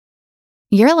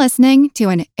You're listening to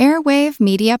an Airwave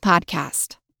Media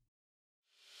Podcast.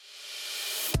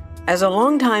 As a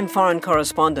longtime foreign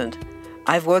correspondent,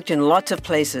 I've worked in lots of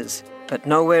places, but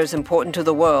nowhere as important to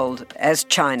the world as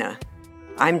China.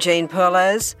 I'm Jane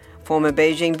Perlez, former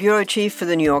Beijing bureau chief for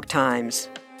the New York Times.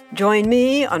 Join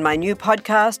me on my new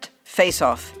podcast, Face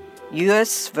Off,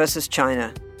 U.S. versus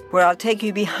China, where I'll take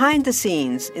you behind the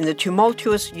scenes in the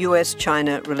tumultuous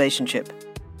U.S.-China relationship.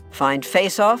 Find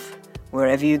Face Off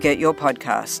wherever you get your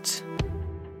podcasts.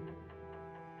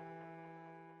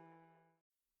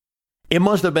 It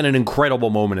must have been an incredible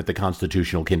moment at the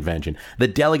Constitutional Convention. The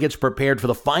delegates prepared for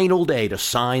the final day to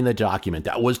sign the document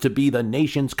that was to be the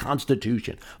nation's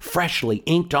Constitution, freshly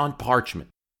inked on parchment.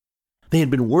 They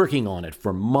had been working on it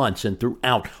for months and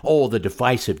throughout all the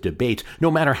divisive debates,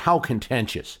 no matter how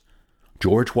contentious.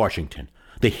 George Washington,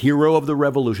 the hero of the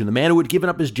Revolution, the man who had given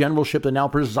up his generalship and now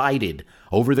presided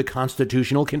over the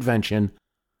Constitutional Convention,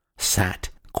 sat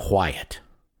quiet.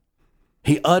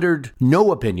 He uttered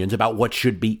no opinions about what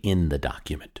should be in the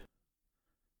document.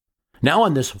 Now,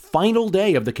 on this final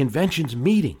day of the convention's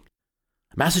meeting,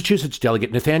 Massachusetts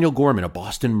delegate Nathaniel Gorman, a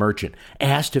Boston merchant,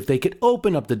 asked if they could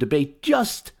open up the debate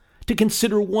just to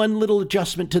consider one little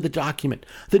adjustment to the document.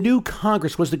 The new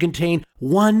Congress was to contain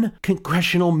one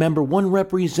congressional member, one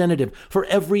representative for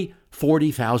every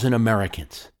 40,000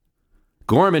 Americans.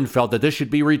 Gorman felt that this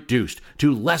should be reduced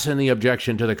to lessen the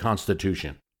objection to the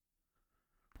Constitution.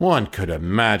 One could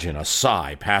imagine a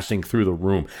sigh passing through the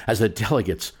room as the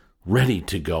delegates ready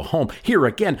to go home. Here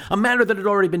again, a matter that had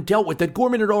already been dealt with, that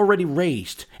Gorman had already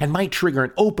raised, and might trigger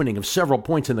an opening of several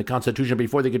points in the Constitution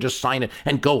before they could just sign it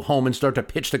and go home and start to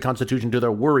pitch the Constitution to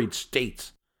their worried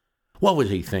states. What was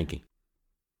he thinking?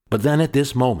 But then at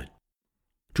this moment,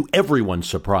 to everyone's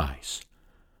surprise,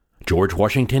 George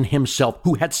Washington himself,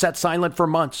 who had sat silent for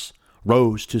months,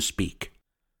 rose to speak.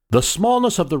 The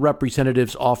smallness of the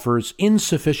representatives offers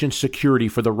insufficient security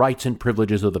for the rights and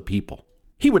privileges of the people.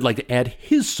 He would like to add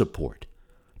his support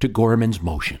to Gorman's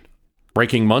motion.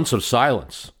 Breaking months of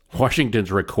silence,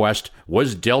 Washington's request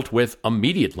was dealt with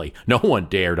immediately. No one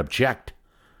dared object.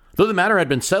 Though the matter had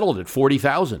been settled at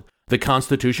 40,000, the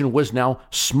Constitution was now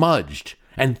smudged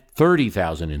and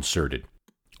 30,000 inserted.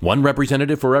 One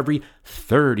representative for every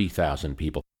 30,000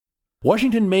 people.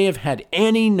 Washington may have had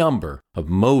any number of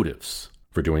motives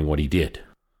for doing what he did.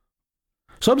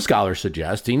 Some scholars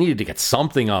suggest he needed to get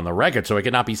something on the record so it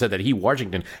could not be said that he,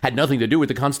 Washington, had nothing to do with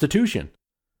the Constitution.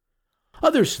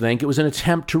 Others think it was an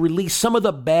attempt to release some of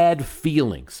the bad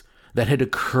feelings that had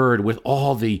occurred with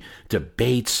all the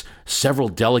debates, several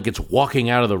delegates walking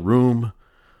out of the room,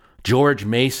 George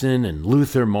Mason and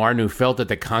Luther Martin, who felt that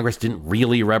the Congress didn't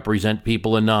really represent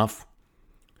people enough.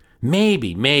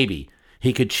 Maybe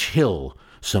he could chill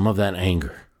some of that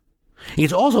anger.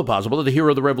 It's also possible that the hero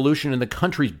of the revolution and the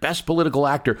country's best political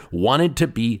actor wanted to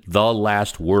be the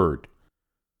last word.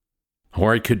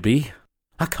 Or it could be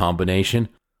a combination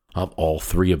of all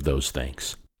three of those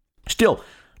things. Still,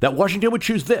 that Washington would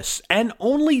choose this, and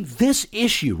only this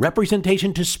issue,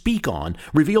 representation, to speak on,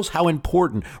 reveals how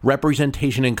important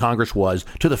representation in Congress was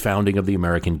to the founding of the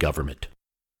American government.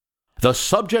 The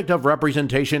subject of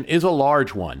representation is a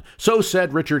large one, so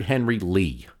said Richard Henry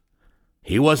Lee.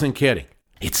 He wasn't kidding.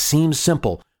 It seems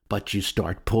simple, but you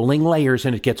start pulling layers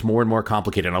and it gets more and more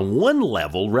complicated. On one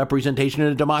level, representation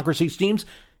in a democracy seems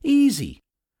easy.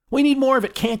 We need more of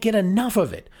it, can't get enough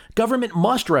of it. Government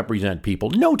must represent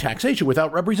people. No taxation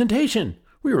without representation.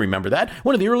 We remember that.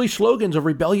 One of the early slogans of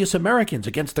rebellious Americans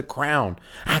against the Crown.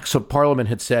 Acts of Parliament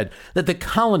had said that the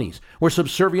colonies were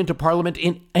subservient to Parliament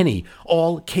in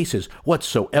all cases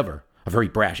whatsoever. A very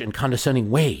brash and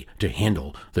condescending way to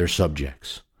handle their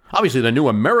subjects. Obviously, the new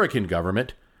American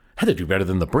government had to do better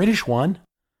than the British one.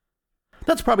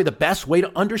 That's probably the best way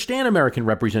to understand American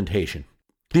representation.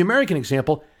 The American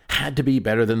example had to be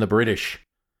better than the British.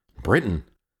 Britain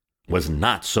was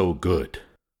not so good.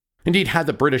 Indeed, had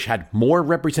the British had more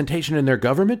representation in their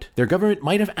government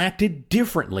might have acted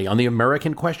differently on the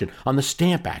American question, on the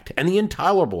Stamp Act and the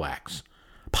Intolerable Acts.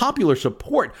 Popular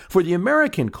support for the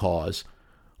American cause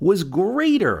was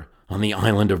greater on the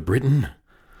island of Britain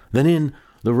than in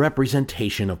the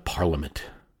representation of Parliament.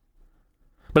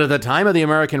 But at the time of the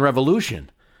American Revolution,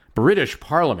 British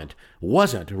Parliament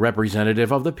wasn't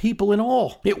representative of the people in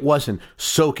all. It wasn't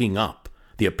soaking up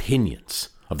the opinions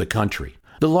of the country.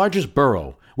 The largest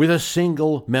borough with a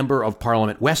single member of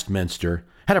Parliament, Westminster,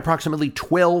 had approximately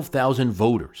 12,000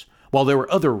 voters, while there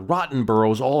were other rotten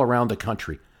boroughs all around the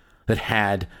country that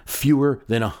had fewer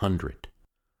than 100.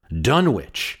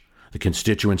 Dunwich, the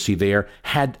constituency there,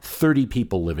 had 30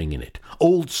 people living in it.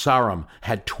 Old Sarum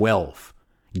had 12.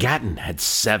 Gatton had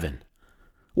 7.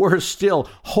 Worse still,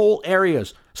 whole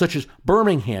areas such as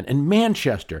Birmingham and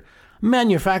Manchester,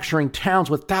 manufacturing towns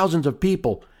with thousands of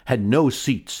people, had no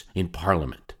seats in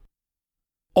Parliament.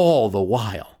 All the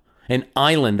while, an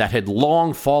island that had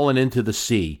long fallen into the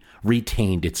sea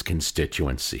retained its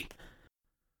constituency.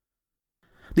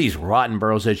 These rotten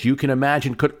boroughs, as you can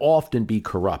imagine, could often be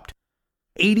corrupt.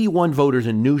 81 voters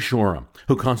in New Shoreham,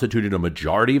 who constituted a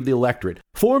majority of the electorate,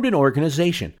 formed an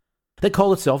organization that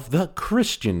called itself the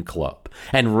Christian Club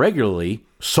and regularly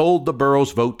sold the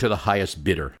borough's vote to the highest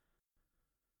bidder.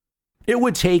 It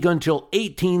would take until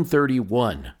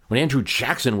 1831, when Andrew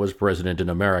Jackson was president in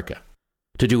America,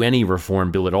 to do any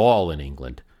reform bill at all in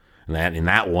England. And in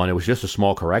that one, it was just a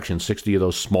small correction. 60 of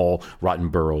those small, rotten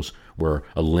boroughs were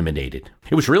eliminated.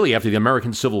 It was really after the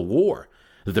American Civil War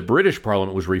that the British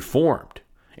Parliament was reformed.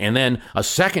 And then a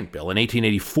second bill in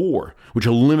 1884, which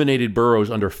eliminated boroughs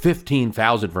under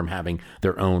 15,000 from having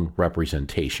their own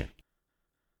representation.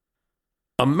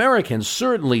 Americans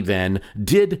certainly then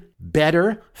did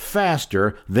better,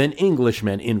 faster than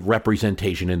Englishmen in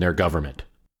representation in their government.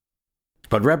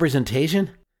 But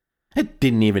representation? It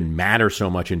didn't even matter so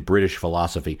much in British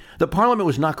philosophy. The Parliament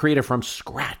was not created from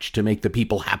scratch to make the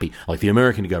people happy, like the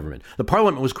American government. The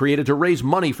Parliament was created to raise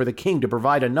money for the king to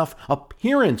provide enough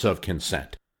appearance of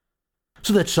consent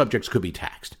so that subjects could be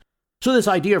taxed. So this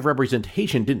idea of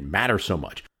representation didn't matter so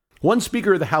much. One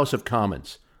Speaker of the House of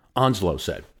Commons, Onslow,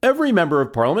 said, "Every member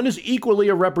of Parliament is equally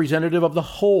a representative of the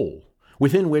whole,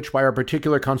 within which, by our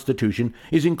particular constitution,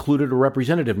 is included a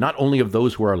representative not only of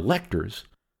those who are electors,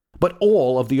 but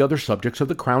all of the other subjects of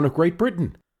the Crown of Great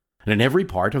Britain, and in every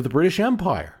part of the British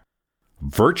Empire.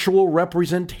 Virtual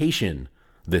representation,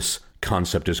 this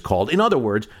concept is called. In other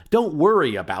words, don't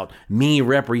worry about me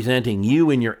representing you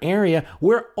in your area.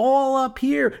 We're all up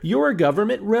here, your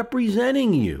government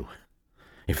representing you."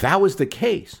 If that was the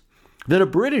case, then a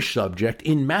British subject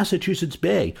in Massachusetts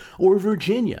Bay or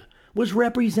Virginia was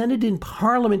represented in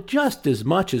Parliament just as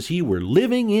much as he were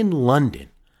living in London.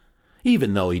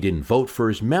 Even though he didn't vote for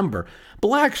his member,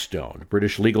 Blackstone, a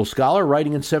British legal scholar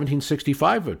writing in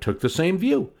 1765, took the same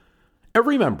view.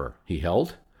 Every member, he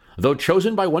held, though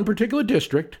chosen by one particular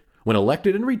district, when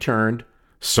elected and returned,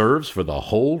 serves for the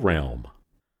whole realm.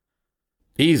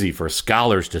 Easy for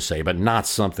scholars to say, but not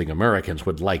something Americans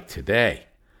would like today.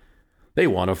 They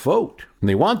want to vote, and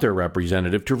they want their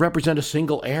representative to represent a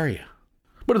single area.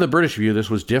 But in the British view, this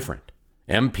was different.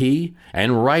 MP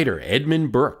and writer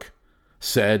Edmund Burke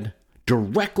said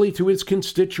directly to his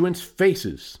constituents'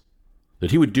 faces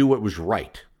that he would do what was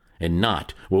right and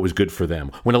not what was good for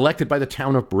them. When elected by the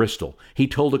town of Bristol, he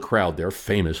told a crowd there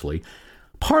famously,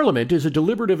 "Parliament is a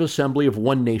deliberative assembly of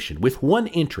one nation, with one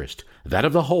interest, that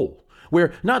of the whole,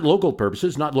 where not local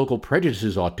purposes, not local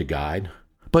prejudices ought to guide,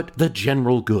 but the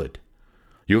general good.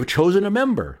 You have chosen a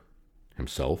member,"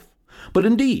 himself, "but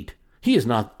indeed, he is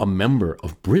not a member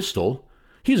of Bristol,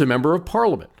 he is a member of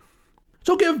Parliament.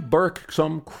 So give Burke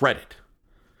some credit."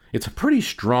 It's a pretty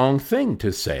strong thing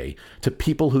to say to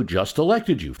people who just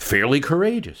elected you. Fairly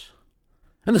courageous.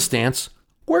 And the stance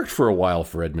worked for a while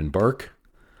for Edmund Burke.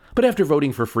 But after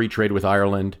voting for free trade with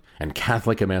Ireland and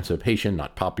Catholic emancipation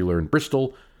not popular in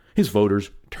Bristol, his voters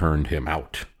turned him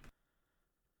out.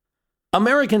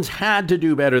 Americans had to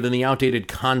do better than the outdated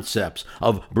concepts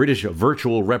of British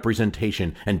virtual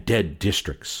representation and dead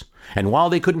districts. And while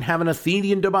they couldn't have an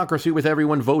Athenian democracy with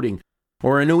everyone voting,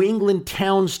 or a New England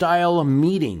town-style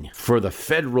meeting for the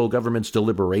federal government's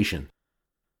deliberation,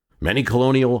 many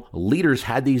colonial leaders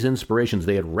had these inspirations.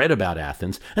 They had read about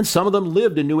Athens, and some of them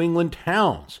lived in New England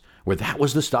towns where that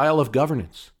was the style of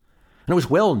governance. And it was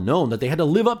well known that they had to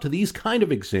live up to these kind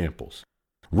of examples.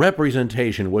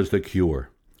 Representation was the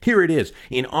cure. Here it is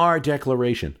in our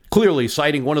Declaration, clearly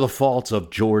citing one of the faults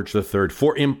of George III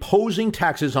for imposing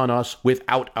taxes on us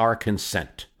without our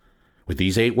consent. With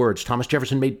these 8 words, Thomas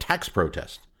Jefferson made tax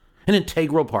protest an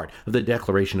integral part of the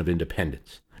Declaration of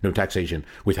Independence. No taxation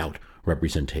without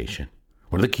representation.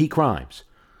 One of the key crimes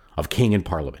of king and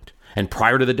parliament. And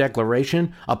prior to the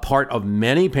Declaration, a part of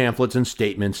many pamphlets and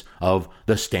statements of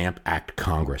the Stamp Act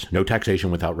Congress. No taxation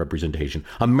without representation.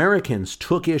 Americans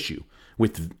took issue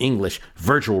with English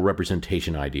virtual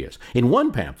representation ideas. In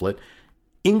one pamphlet,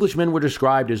 Englishmen were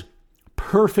described as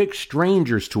perfect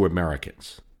strangers to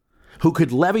Americans, who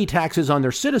could levy taxes on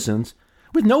their citizens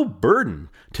with no burden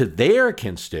to their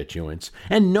constituents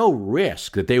and no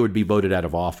risk that they would be voted out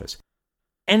of office.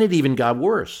 And it even got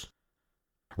worse.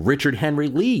 Richard Henry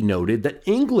Lee noted that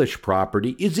English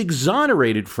property is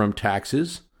exonerated from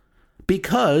taxes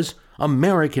because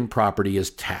American property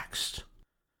is taxed.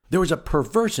 There was a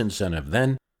perverse incentive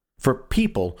then for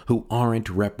people who aren't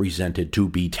represented to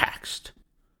be taxed.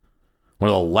 One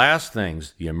of the last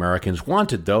things the Americans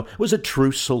wanted, though, was a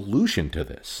true solution to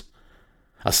this.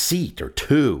 A seat or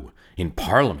two in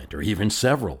Parliament, or even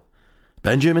several.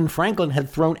 Benjamin Franklin had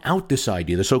thrown out this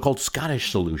idea, the so-called Scottish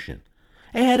solution.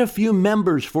 Add a few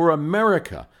members for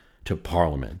America to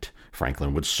Parliament.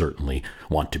 Franklin would certainly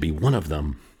want to be one of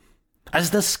them. As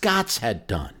the Scots had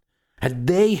done,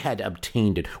 they had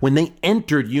obtained it when they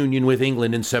entered union with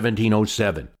England in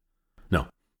 1707. No,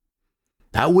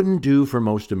 that wouldn't do for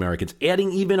most Americans.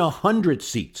 Adding even 100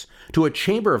 seats to a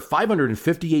chamber of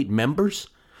 558 members,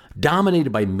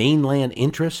 dominated by mainland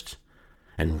interests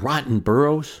and rotten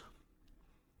boroughs,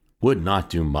 would not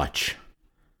do much.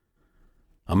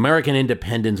 American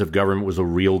independence of government was a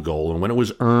real goal, and when it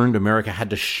was earned, America had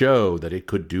to show that it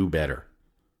could do better.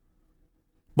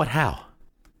 But how?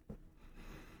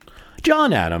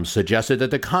 John Adams suggested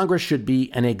that the Congress should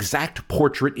be an exact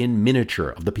portrait in miniature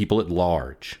of the people at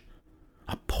large.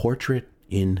 A portrait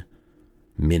in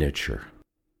miniature.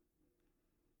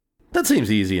 That seems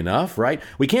easy enough, right?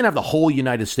 We can't have the whole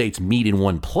United States meet in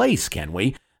one place, can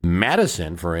we?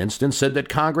 Madison, for instance, said that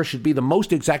Congress should be the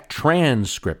most exact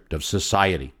transcript of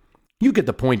society. You get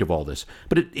the point of all this,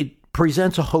 but it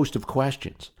presents a host of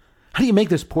questions. How do you make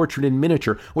this portrait in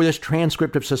miniature or this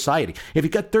transcript of society? If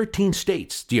you've got 13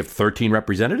 states, do you have 13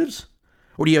 representatives?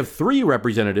 Or do you have 3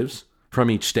 representatives from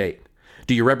each state?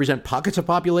 Do you represent pockets of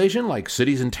population like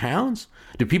cities and towns?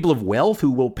 Do people of wealth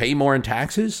who will pay more in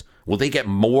taxes, will they get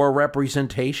more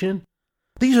representation?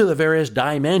 These are the various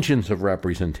dimensions of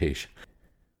representation.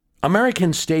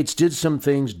 American states did some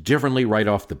things differently right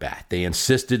off the bat. They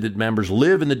insisted that members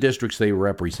live in the districts they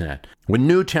represent. When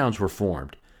new towns were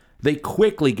formed, they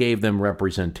quickly gave them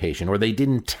representation, or they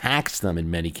didn't tax them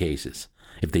in many cases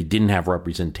if they didn't have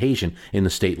representation in the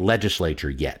state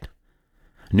legislature yet.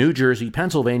 New Jersey,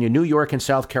 Pennsylvania, New York, and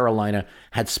South Carolina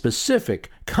had specific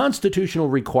constitutional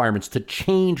requirements to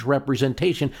change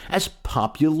representation as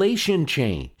population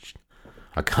changed,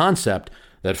 a concept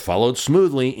that followed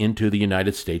smoothly into the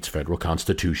United States federal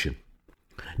Constitution.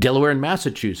 Delaware and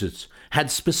Massachusetts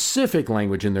had specific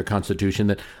language in their constitution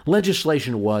that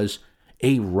legislation was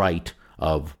a right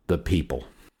of the people.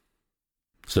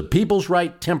 It's the people's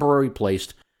right temporarily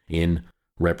placed in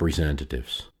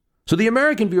representatives. So the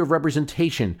American view of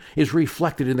representation is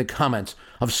reflected in the comments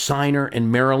of signer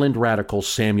and Maryland radical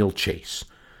Samuel Chase,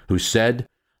 who said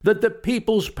that the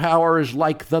people's power is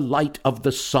like the light of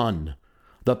the sun.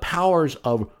 The powers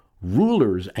of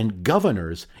rulers and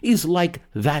governors is like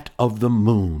that of the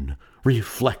moon,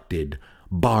 reflected,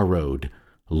 borrowed,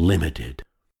 limited.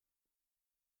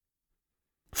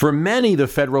 For many, the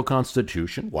federal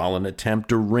Constitution, while an attempt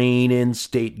to rein in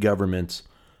state governments,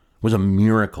 was a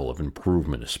miracle of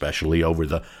improvement, especially over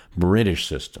the British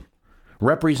system.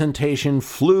 Representation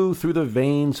flew through the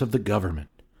veins of the government.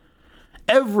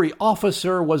 Every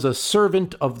officer was a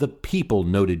servant of the people,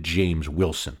 noted James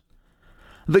Wilson.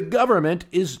 The government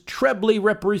is trebly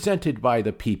represented by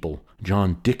the people,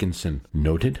 John Dickinson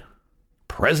noted.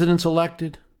 Presidents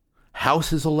elected,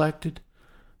 houses elected,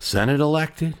 Senate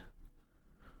elected,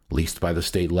 least by the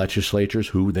state legislatures,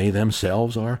 who they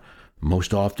themselves are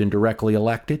most often directly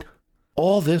elected.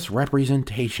 All this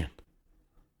representation.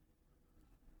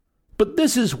 But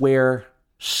this is where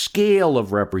scale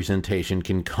of representation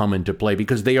can come into play,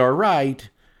 because they are right,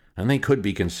 and they could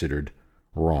be considered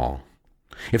wrong.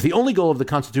 If the only goal of the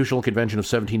Constitutional Convention of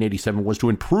 1787 was to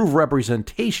improve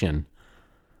representation,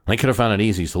 they could have found an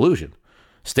easy solution.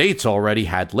 States already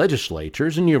had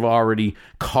legislatures, and you've already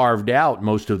carved out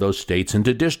most of those states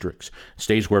into districts.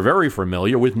 States were very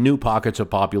familiar with new pockets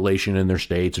of population in their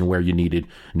states and where you needed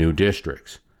new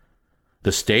districts.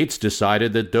 The states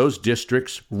decided that those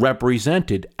districts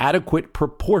represented adequate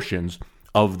proportions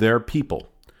of their people.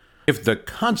 If the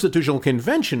Constitutional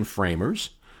Convention framers,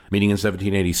 meeting in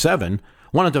 1787,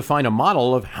 wanted to find a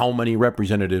model of how many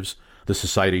representatives the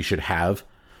society should have,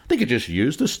 they could just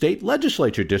use the state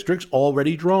legislature districts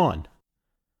already drawn.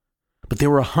 But there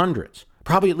were hundreds,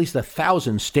 probably at least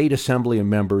 1,000 state assembly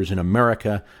members in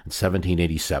America in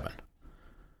 1787.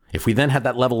 If we then had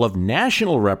that level of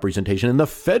national representation in the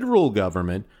federal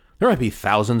government, there might be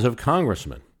thousands of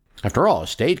congressmen. After all, a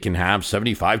state can have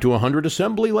 75 to 100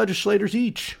 assembly legislators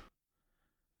each.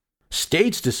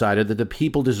 States decided that the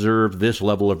people deserved this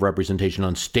level of representation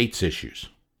on states' issues.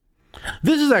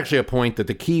 This is actually a point that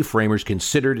the key framers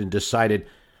considered and decided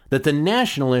that the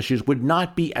national issues would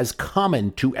not be as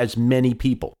common to as many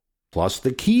people. Plus,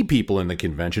 the key people in the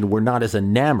convention were not as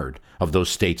enamored of those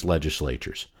states'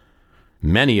 legislatures.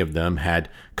 Many of them had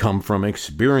come from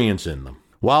experience in them.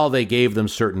 While they gave them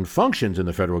certain functions in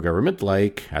the federal government,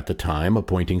 like, at the time,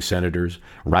 appointing senators,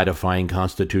 ratifying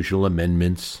constitutional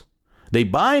amendments, They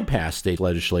bypass state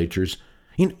legislatures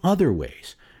in other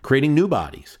ways, creating new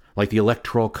bodies like the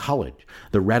Electoral College,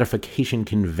 the ratification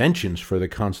conventions for the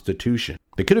Constitution.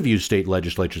 They could have used state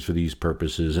legislatures for these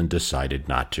purposes and decided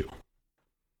not to.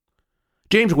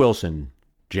 James Wilson,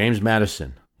 James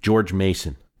Madison, George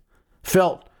Mason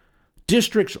felt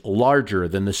districts larger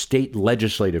than the state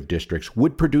legislative districts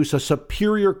would produce a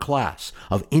superior class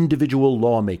of individual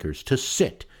lawmakers to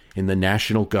sit in the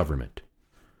national government.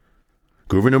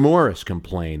 Gouverneur Morris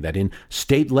complained that in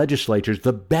state legislatures,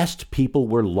 the best people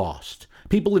were lost.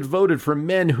 People had voted for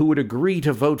men who would agree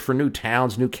to vote for new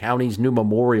towns, new counties, new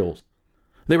memorials.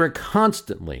 They were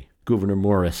constantly, Gouverneur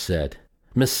Morris said,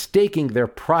 mistaking their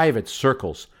private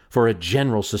circles for a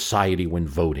general society when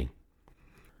voting.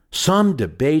 Some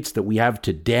debates that we have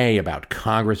today about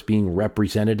Congress being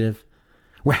representative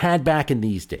were had back in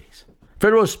these days.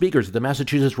 Federalist speakers at the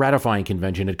Massachusetts Ratifying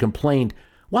Convention had complained,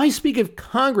 "Why speak of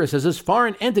Congress as this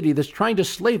foreign entity that's trying to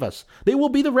slave us? They will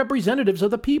be the representatives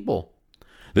of the people."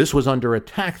 This was under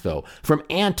attack, though, from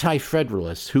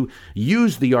anti-federalists who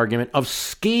used the argument of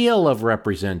scale of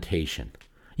representation.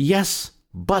 Yes,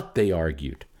 but, they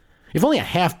argued, if only a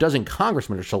half dozen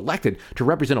congressmen are selected to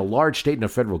represent a large state in a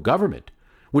federal government,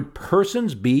 would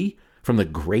persons be from the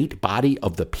great body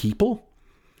of the people?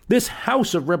 This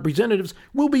House of Representatives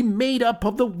will be made up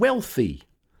of the wealthy.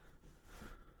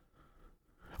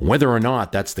 Whether or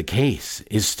not that's the case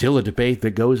is still a debate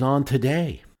that goes on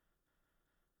today.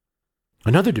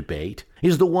 Another debate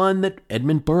is the one that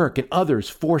Edmund Burke and others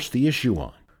forced the issue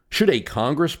on. Should a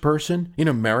congressperson in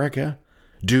America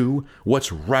do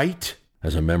what's right,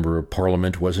 as a member of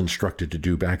parliament was instructed to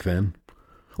do back then?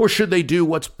 Or should they do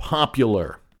what's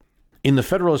popular? In the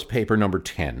Federalist Paper number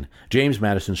 10, James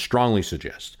Madison strongly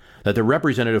suggests that the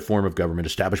representative form of government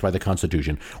established by the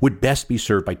Constitution would best be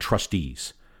served by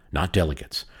trustees, not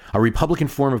delegates. A Republican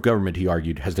form of government, he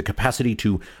argued, has the capacity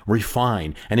to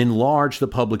refine and enlarge the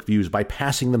public views by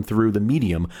passing them through the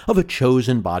medium of a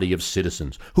chosen body of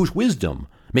citizens whose wisdom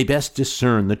may best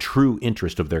discern the true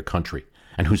interest of their country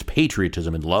and whose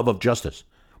patriotism and love of justice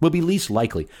will be least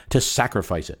likely to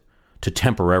sacrifice it to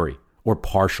temporary or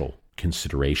partial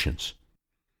considerations.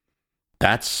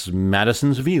 That's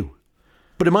Madison's view.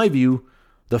 But in my view,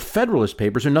 the Federalist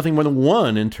Papers are nothing more than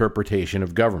one interpretation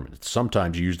of government. It's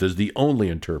sometimes used as the only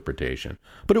interpretation.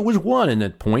 But it was one, and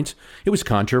at points, it was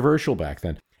controversial back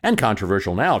then. And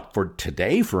controversial now. For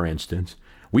today, for instance,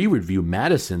 we would view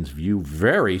Madison's view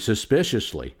very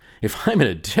suspiciously. If I'm in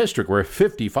a district where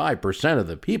 55% of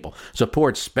the people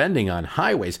support spending on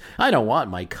highways, I don't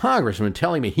want my congressman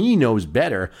telling me he knows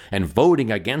better and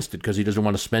voting against it because he doesn't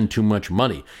want to spend too much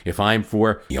money. If I'm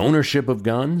for the ownership of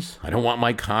guns, I don't want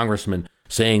my congressman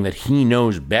saying that he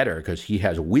knows better because he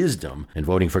has wisdom and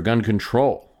voting for gun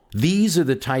control. These are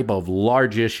the type of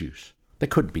large issues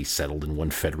that couldn't be settled in one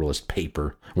Federalist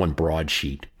paper, one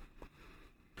broadsheet.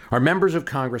 Are members of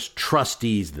Congress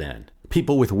trustees then?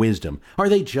 People with wisdom? Are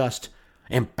they just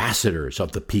ambassadors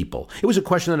of the people? It was a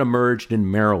question that emerged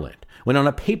in Maryland when on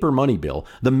a paper money bill,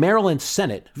 the Maryland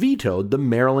Senate vetoed the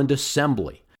Maryland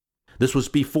Assembly. This was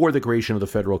before the creation of the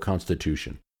federal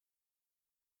Constitution.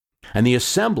 And the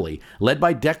Assembly, led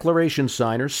by Declaration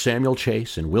signers Samuel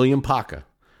Chase and William Paca,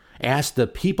 asked the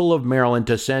people of Maryland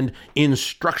to send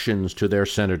instructions to their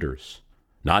senators.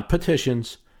 Not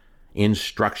petitions,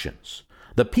 instructions.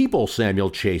 The people, Samuel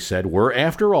Chase said, were,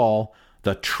 after all,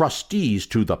 the trustees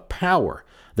to the power.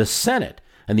 The Senate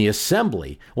and the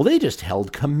Assembly, well, they just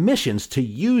held commissions to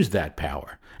use that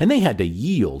power, and they had to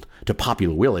yield to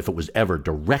popular will if it was ever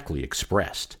directly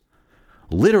expressed.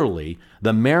 Literally,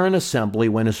 the Maryland Assembly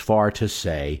went as far to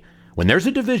say, when there's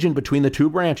a division between the two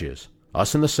branches,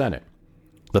 us and the Senate,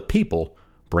 the people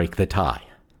break the tie.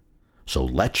 So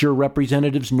let your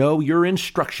representatives know your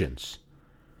instructions.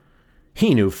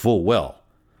 He knew full well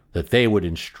that they would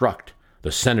instruct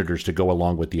the senators to go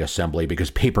along with the Assembly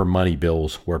because paper money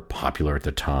bills were popular at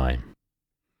the time.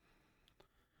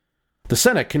 The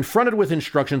Senate, confronted with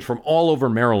instructions from all over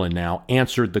Maryland now,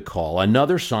 answered the call.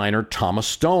 Another signer, Thomas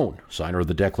Stone, signer of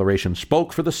the Declaration,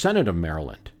 spoke for the Senate of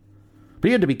Maryland. But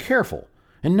he had to be careful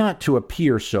and not to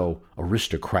appear so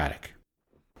aristocratic.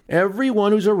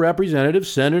 Everyone who's a representative,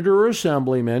 senator, or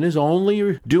assemblyman is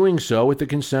only doing so with the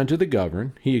consent of the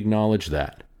governed. He acknowledged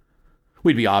that.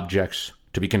 We'd be objects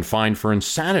to be confined for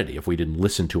insanity if we didn't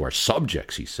listen to our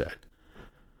subjects, he said.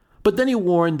 But then he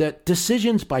warned that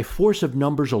decisions by force of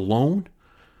numbers alone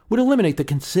would eliminate the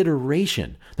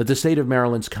consideration that the state of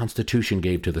Maryland's Constitution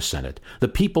gave to the Senate. The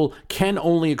people can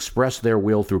only express their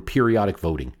will through periodic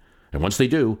voting, and once they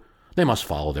do, they must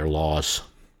follow their laws.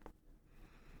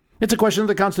 It's a question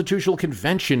the Constitutional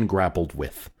Convention grappled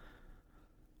with.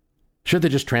 Should they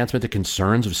just transmit the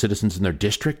concerns of citizens in their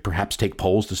district, perhaps take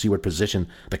polls to see what position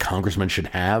the congressman should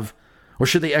have? Or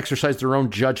should they exercise their own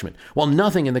judgment? Well,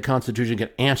 nothing in the Constitution can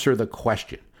answer the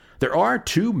question. There are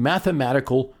two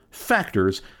mathematical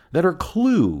factors that are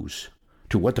clues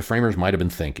to what the framers might have been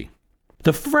thinking.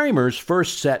 The framers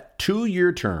first set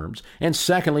 2-year terms and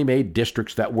secondly made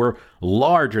districts that were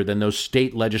larger than those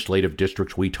state legislative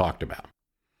districts we talked about.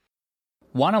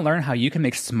 Want to learn how you can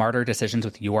make smarter decisions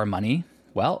with your money?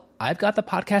 Well, I've got the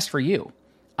podcast for you.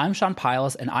 I'm Sean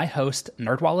Piles, and I host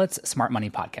NerdWallet's Smart Money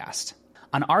Podcast.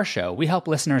 On our show, we help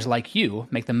listeners like you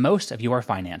make the most of your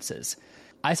finances.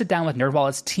 I sit down with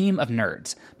NerdWallet's team of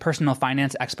nerds, personal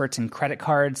finance experts in credit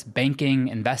cards, banking,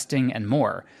 investing, and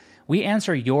more. We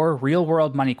answer your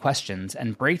real-world money questions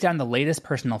and break down the latest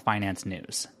personal finance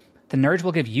news. The nerds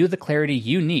will give you the clarity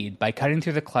you need by cutting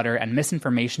through the clutter and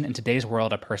misinformation in today's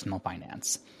world of personal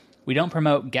finance. We don't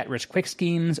promote get-rich-quick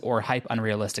schemes or hype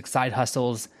unrealistic side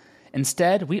hustles.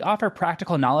 Instead, we offer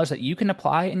practical knowledge that you can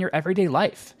apply in your everyday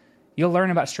life. You'll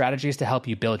learn about strategies to help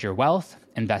you build your wealth,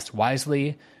 invest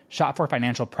wisely, shop for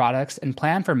financial products, and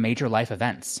plan for major life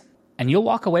events. And you'll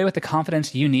walk away with the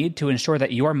confidence you need to ensure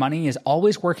that your money is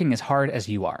always working as hard as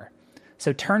you are.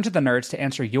 So turn to the nerds to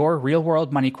answer your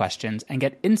real-world money questions and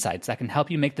get insights that can help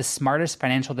you make the smartest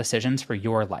financial decisions for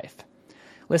your life.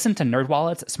 Listen to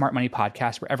NerdWallet's Smart Money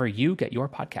Podcast wherever you get your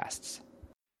podcasts.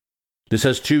 This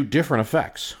has two different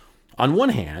effects. On one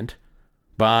hand,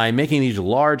 by making these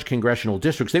large congressional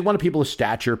districts, they wanted people of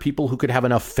stature, people who could have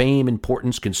enough fame,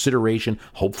 importance, consideration,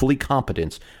 hopefully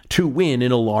competence, to win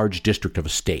in a large district of a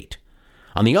state.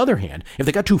 On the other hand, if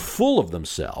they got too full of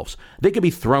themselves, they could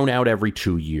be thrown out every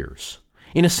 2 years.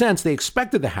 In a sense, they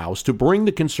expected the House to bring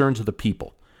the concerns of the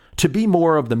people, to be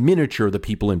more of the miniature of the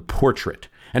people in portrait,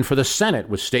 and for the Senate,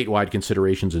 with statewide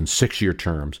considerations in 6-year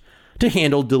terms, to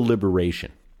handle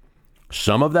deliberation.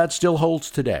 Some of that still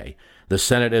holds today. The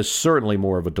Senate is certainly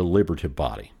more of a deliberative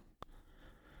body.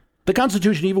 The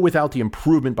Constitution, even without the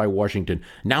improvement by Washington,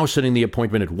 now setting the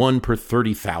appointment at 1 per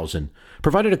 30,000,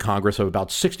 provided a Congress of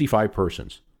about 65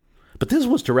 persons. But this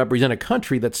was to represent a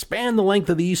country that spanned the length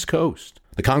of the East Coast.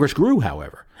 The Congress grew,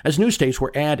 however, as new states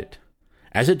were added.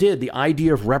 As it did, the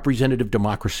idea of representative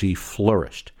democracy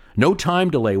flourished. No time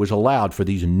delay was allowed for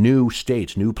these new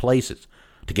states, new places,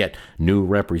 to get new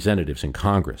representatives in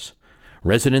Congress.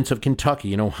 Residents of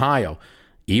Kentucky and Ohio,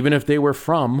 even if they were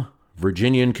from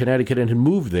Virginia and Connecticut and had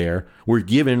moved there, were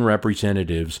given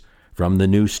representatives from the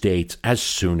new states as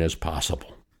soon as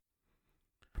possible.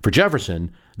 For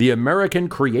Jefferson, the American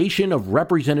creation of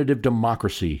representative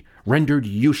democracy rendered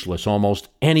useless almost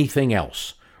anything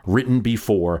else written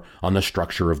before on the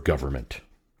structure of government.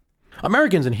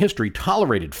 Americans in history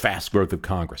tolerated fast growth of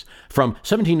Congress. From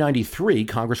 1793,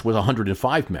 Congress was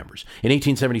 105 members. In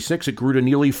 1876, it grew to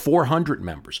nearly 400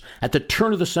 members. At the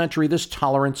turn of the century, this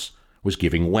tolerance was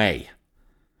giving way.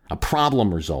 A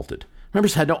problem resulted.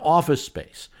 Members had no office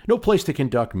space, no place to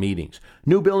conduct meetings.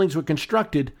 New buildings were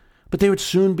constructed, but they would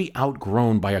soon be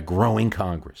outgrown by a growing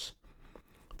Congress.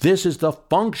 This is the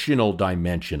functional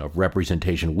dimension of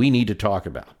representation we need to talk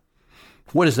about.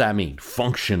 What does that mean,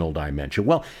 functional dimension?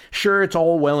 Well, sure, it's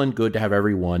all well and good to have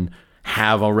everyone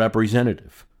have a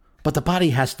representative, but the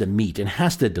body has to meet and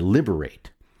has to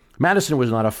deliberate. Madison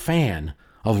was not a fan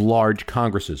of large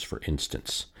Congresses, for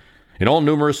instance. In all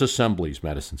numerous assemblies,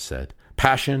 Madison said,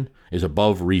 passion is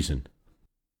above reason.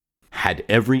 Had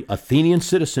every Athenian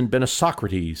citizen been a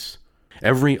Socrates,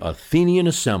 every Athenian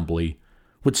assembly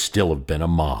would still have been a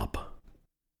mob.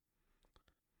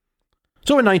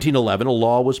 So in 1911, a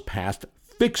law was passed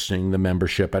fixing the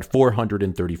membership at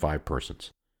 435 persons.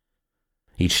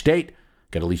 Each state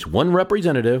got at least one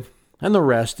representative, and the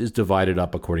rest is divided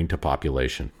up according to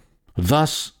population.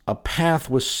 Thus, a path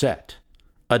was set,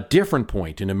 a different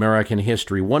point in American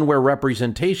history, one where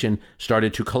representation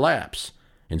started to collapse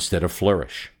instead of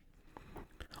flourish.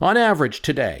 On average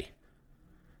today,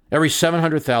 every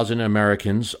 700,000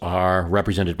 Americans are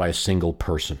represented by a single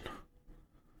person.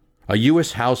 A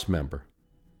U.S. House member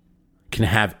can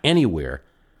have anywhere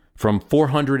from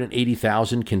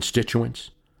 480,000 constituents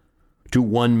to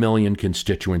 1 million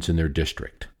constituents in their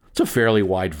district. It's a fairly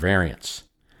wide variance.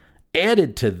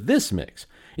 Added to this mix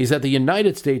is that the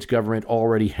United States government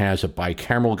already has a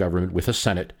bicameral government with a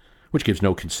Senate, which gives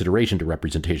no consideration to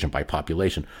representation by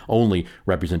population, only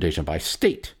representation by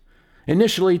state,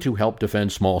 initially to help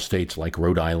defend small states like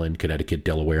Rhode Island, Connecticut,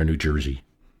 Delaware, and New Jersey.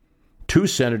 2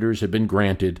 senators have been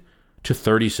granted to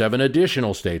 37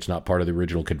 additional states not part of the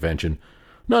original convention,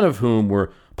 none of whom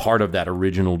were part of that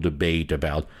original debate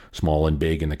about small and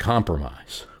big and the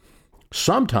compromise.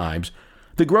 Sometimes,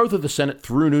 the growth of the Senate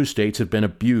through new states have been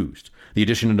abused. The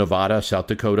addition of Nevada, South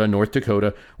Dakota, North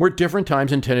Dakota were at different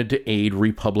times intended to aid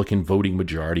Republican voting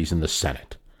majorities in the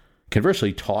Senate.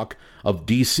 Conversely, talk of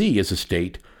D.C. as a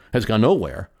state has gone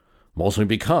nowhere, mostly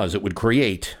because it would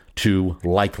create 2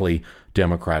 likely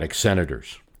Democratic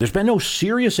senators. There's been no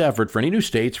serious effort for any new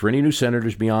states, for any new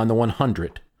senators beyond the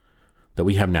 100 that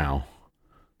we have now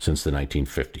since the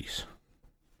 1950s.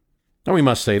 Now we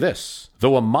must say this,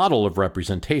 though a model of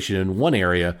representation in one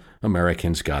area,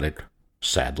 Americans got it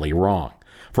sadly wrong.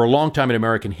 For a long time in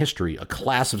American history, a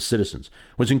class of citizens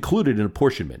was included in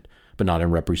apportionment, but not in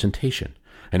representation.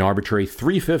 An arbitrary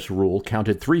 3/5 rule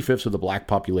counted 3/5 of the black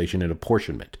population in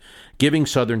apportionment, giving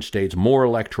southern states more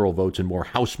electoral votes and more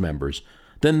House members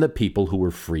than the people who were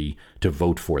free to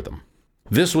vote for them.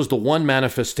 This was the one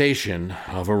manifestation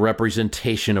of a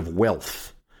representation of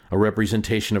wealth, a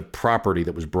representation of property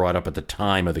that was brought up at the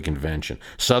time of the convention.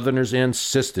 Southerners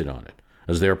insisted on it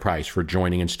as their price for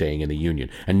joining and staying in the Union,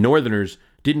 and Northerners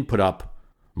didn't put up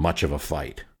much of a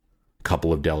fight. A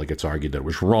couple of delegates argued that it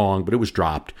was wrong, but it was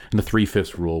dropped, and the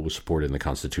 3/5 rule was supported in the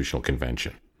Constitutional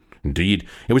Convention. Indeed,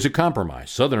 it was a compromise.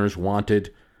 Southerners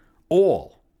wanted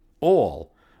all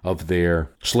of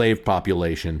their slave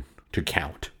population to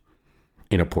count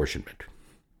in apportionment.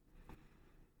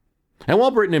 And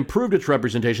while Britain improved its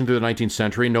representation through the 19th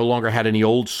century and no longer had any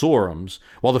old sorums,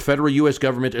 while the federal U.S.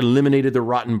 government eliminated the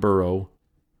rotten borough,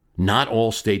 not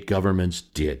all state governments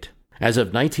did. As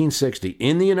of 1960,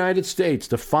 in the United States,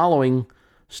 the following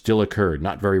still occurred,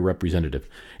 not very representative.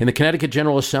 In the Connecticut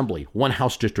General Assembly, one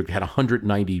House district had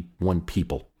 191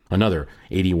 people, another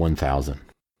 81,000.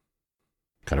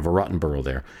 Kind of a rotten borough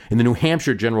there. In the New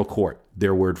Hampshire General Court,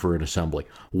 their word for an assembly,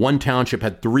 one township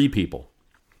had 3 people,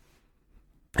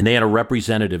 and they had a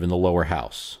representative in the lower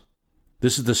house.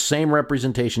 This is the same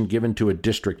representation given to a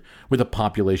district with a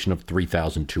population of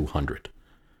 3,200.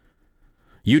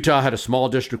 Utah had a small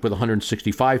district with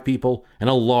 165 people and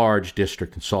a large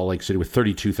district in Salt Lake City with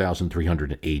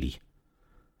 32,380.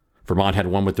 Vermont had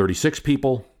one with 36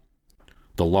 people,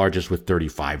 the largest with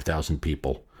 35,000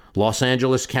 people. Los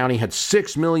Angeles County had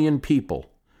 6 million people,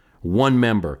 1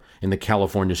 member in the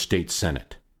California State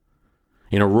Senate.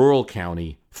 In a rural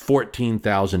county,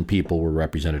 14,000 people were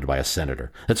represented by a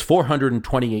senator. That's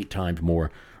 428 times more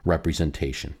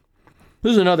representation.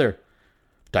 This is another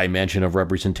dimension of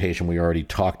representation we already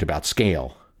talked about,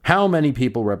 scale. How many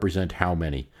people represent how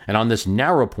many? And on this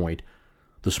narrow point,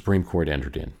 the Supreme Court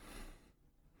entered in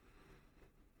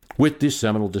with this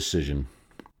seminal decision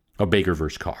of Baker v.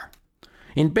 Carr.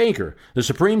 In Baker, the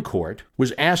Supreme Court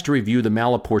was asked to review the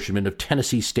malapportionment of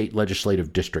Tennessee state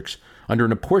legislative districts under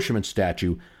an apportionment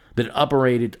statute that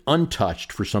operated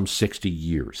untouched for some 60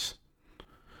 years.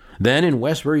 Then, in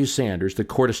West v. Sanders, the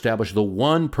court established the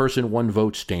one-person,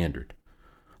 one-vote standard,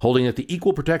 holding that the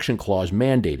Equal Protection Clause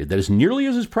mandated that as nearly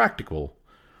as is practical,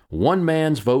 one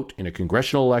man's vote in a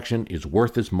congressional election is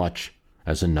worth as much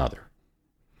as another.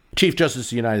 Chief Justice of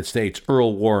the United States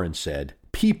Earl Warren said,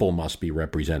 "People must be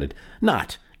represented,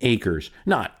 not acres,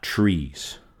 not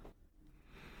trees."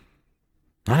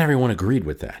 Not everyone agreed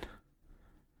with that.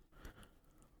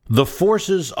 The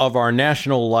forces of our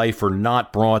national life are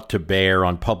not brought to bear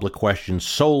on public questions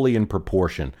solely in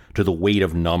proportion to the weight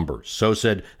of numbers, so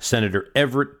said Senator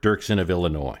Everett Dirksen of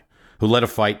Illinois, who led a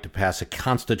fight to pass a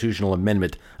constitutional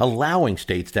amendment allowing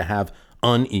states to have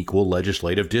unequal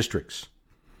legislative districts.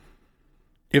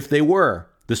 If they were,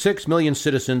 the 6 million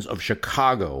citizens of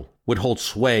Chicago would hold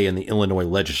sway in the Illinois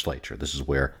legislature. This is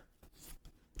where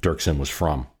Dirksen was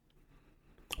from,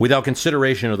 without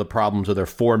consideration of the problems of their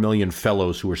 4 million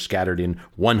fellows who are scattered in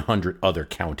 100 other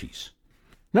counties.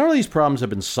 None of these problems have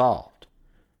been solved.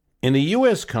 In the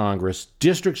U.S. Congress,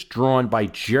 districts drawn by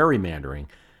gerrymandering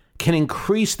can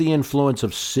increase the influence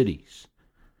of cities.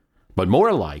 But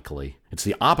more likely, it's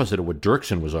the opposite of what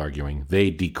Dirksen was arguing. They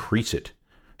decrease it.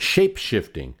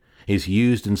 Shape-shifting is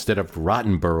used instead of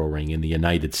rotten boroughing in the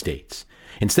United States.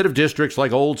 Instead of districts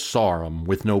like Old Sarum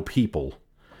with no people,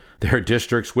 there are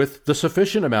districts with the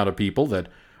sufficient amount of people that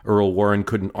Earl Warren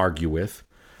couldn't argue with,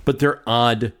 but they're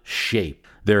odd shape.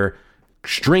 They're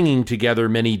stringing together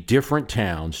many different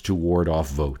towns to ward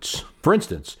off votes. For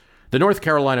instance, the North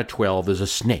Carolina 12 is a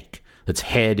snake that's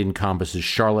head encompasses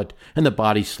Charlotte and the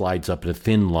body slides up a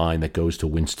thin line that goes to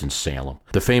Winston-Salem.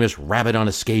 The famous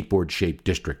rabbit-on-a-skateboard-shaped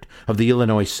district of the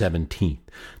Illinois 17th,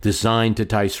 designed to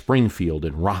tie Springfield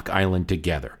and Rock Island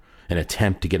together, an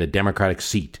attempt to get a Democratic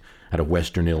seat out of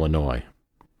western Illinois.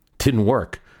 Didn't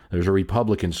work. There's a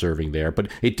Republican serving there, but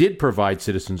it did provide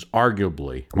citizens,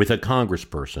 arguably, with a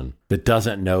congressperson that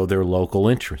doesn't know their local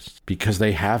interests, because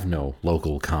they have no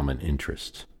local common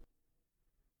interests.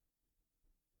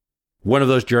 One of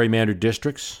those gerrymandered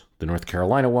districts, the North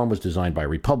Carolina one, was designed by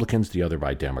Republicans, the other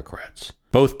by Democrats.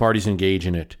 Both parties engage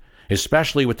in it,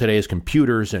 especially with today's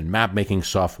computers and map-making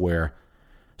software.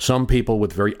 Some people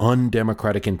with very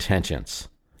undemocratic intentions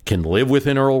can live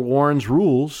within Earl Warren's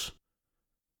rules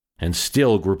and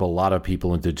still group a lot of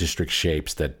people into district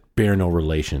shapes that bear no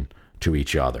relation to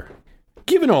each other.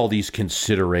 Given all these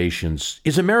considerations,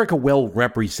 is America well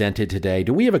represented today?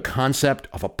 Do we have a concept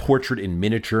of a portrait in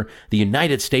miniature, the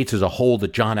United States as a whole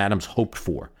that John Adams hoped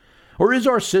for? Or is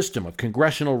our system of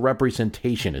congressional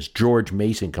representation, as George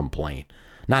Mason complained,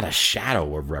 not a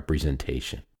shadow of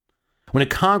representation? When a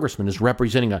congressman is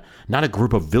representing not a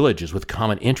group of villages with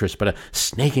common interests, but a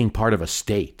snaking part of a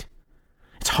state,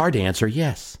 it's hard to answer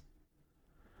yes.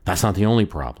 That's not the only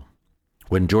problem.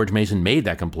 When George Mason made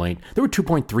that complaint, there were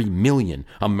 2.3 million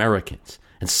Americans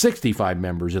and 65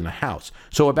 members in the House,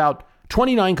 so about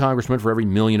 29 congressmen for every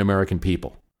million American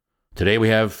people. Today we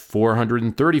have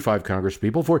 435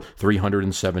 congresspeople for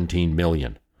 317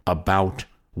 million, about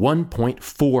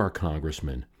 1.4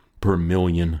 congressmen per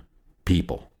million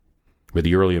people, where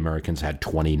the early Americans had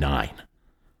 29.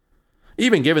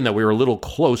 Even given that we were a little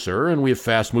closer and we have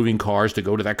fast-moving cars to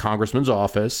go to that congressman's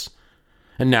office,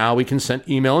 and now we can send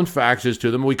email and faxes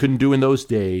to them we couldn't do in those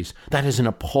days, that is an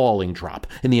appalling drop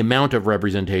in the amount of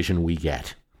representation we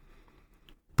get.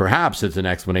 Perhaps it's an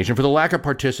explanation for the lack of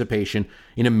participation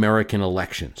in American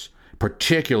elections,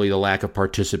 particularly the lack of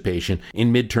participation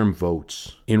in midterm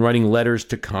votes, in writing letters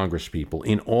to congresspeople,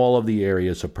 in all of the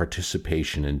areas of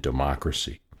participation in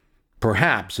democracy.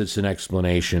 Perhaps it's an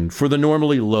explanation for the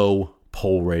normally low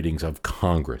poll ratings of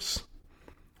Congress.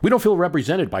 We don't feel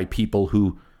represented by people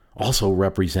who also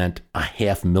represent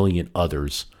 500,000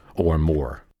 others or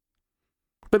more.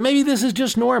 But maybe this is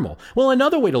just normal. Well,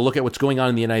 another way to look at what's going on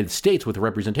in the United States with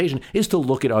representation is to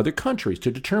look at other countries to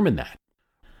determine that.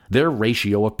 Their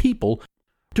ratio of people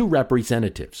to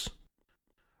representatives.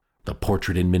 The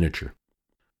portrait in miniature.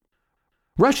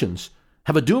 Russians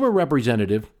have a Duma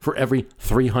representative for every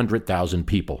 300,000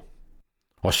 people.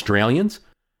 Australians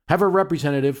have a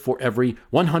representative for every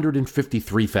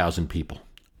 153,000 people.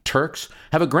 Turks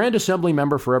have a Grand Assembly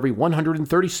member for every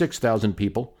 136,000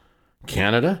 people.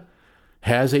 Canada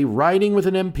has a riding with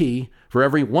an MP for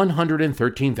every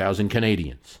 113,000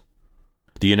 Canadians.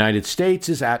 The United States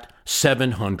is at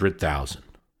 700,000.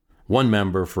 One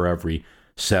member for every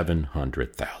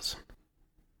 700,000.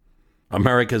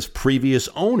 America's previous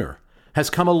owner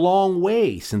has come a long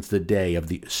way since the day of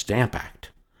the Stamp Act.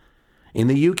 In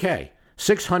the UK,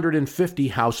 650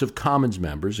 House of Commons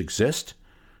members exist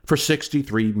for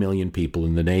 63 million people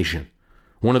in the nation,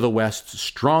 one of the West's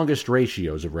strongest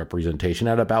ratios of representation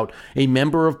at about a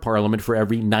member of parliament for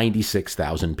every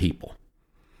 96,000 people.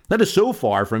 That is so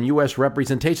far from U.S.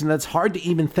 representation that it's hard to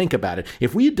even think about it.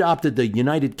 If we adopted the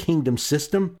United Kingdom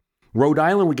system, Rhode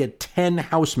Island would get 10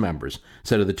 House members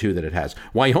instead of the 2 that it has.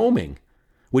 Wyoming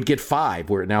would get 5,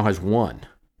 where it now has 1.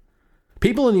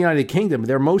 People in the United Kingdom,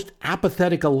 their most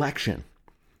apathetic election,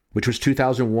 which was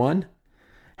 2001,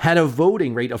 had a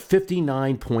voting rate of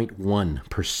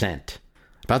 59.1%,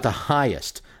 about the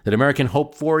highest that America can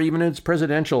hope for even in its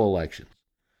presidential elections.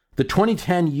 The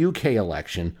 2010 UK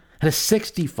election had a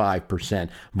 65%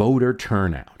 voter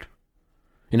turnout.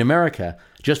 In America,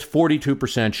 just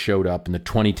 42% showed up in the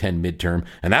 2010 midterm,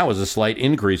 and that was a slight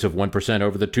increase of 1%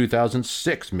 over the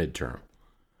 2006 midterm.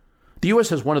 The U.S.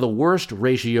 has one of the worst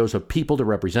ratios of people to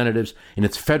representatives in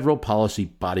its federal policy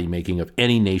body making of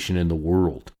any nation in the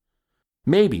world.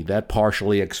 Maybe that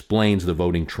partially explains the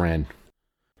voting trend.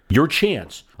 Your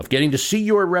chance of getting to see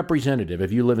your representative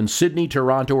if you live in Sydney,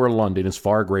 Toronto, or London is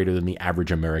far greater than the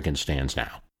average American stands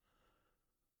now.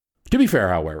 To be fair,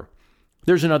 however,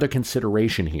 there's another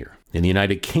consideration here. In the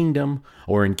United Kingdom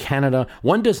or in Canada,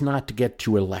 one does not get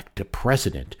to elect a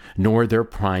president, nor their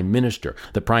prime minister.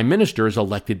 The prime minister is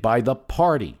elected by the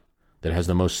party that has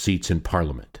the most seats in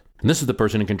parliament. And this is the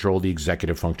person in control of the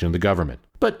executive function of the government.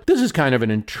 But this is kind of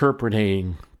an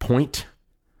interpreting point,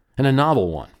 and a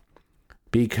novel one,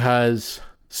 because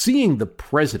seeing the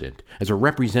president as a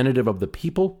representative of the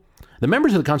people, the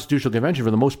members of the Constitutional Convention,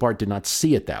 for the most part, did not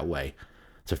see it that way.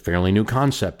 It's a fairly new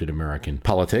concept in American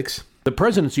politics. The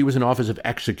presidency was an office of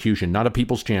execution, not a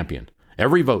people's champion.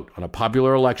 Every vote on a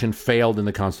popular election failed in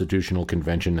the Constitutional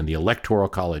Convention, and the Electoral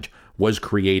College was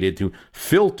created to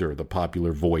filter the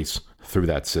popular voice through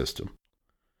that system.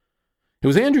 It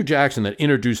was Andrew Jackson that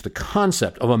introduced the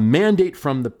concept of a mandate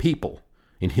from the people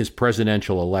in his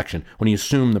presidential election when he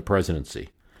assumed the presidency.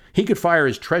 He could fire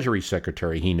his Treasury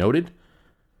Secretary, he noted,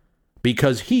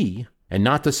 because he, and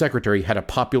not the Secretary, had a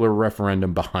popular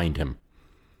referendum behind him.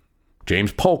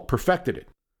 James Polk perfected it.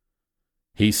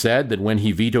 He said that when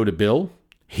he vetoed a bill,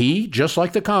 he, just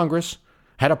like the Congress,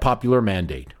 had a popular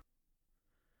mandate.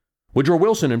 Woodrow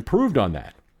Wilson improved on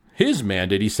that. His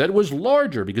mandate, he said, was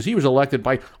larger because he was elected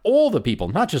by all the people,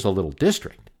 not just a little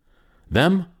district.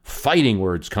 Them fighting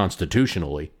words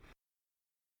constitutionally.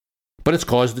 But it's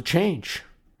caused a change.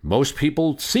 Most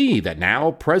people see that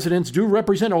now presidents do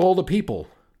represent all the people.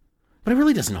 But it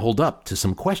really doesn't hold up to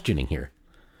some questioning here.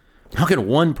 How can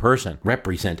one person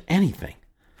represent anything?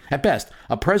 At best,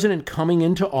 a president coming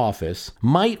into office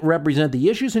might represent the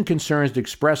issues and concerns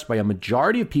expressed by a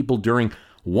majority of people during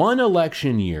one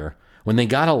election year when they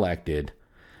got elected,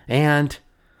 and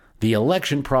the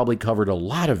election probably covered a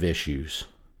lot of issues.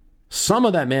 Some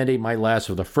of that mandate might last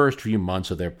for the first few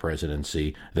months of their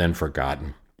presidency, then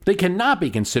forgotten. They cannot be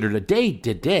considered a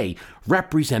day-to-day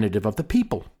representative of the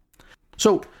people.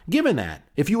 So, given that,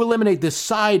 if you eliminate this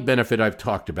side benefit I've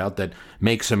talked about that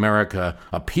makes America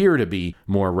appear to be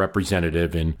more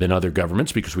representative than other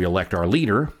governments because we elect our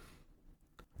leader,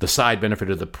 the side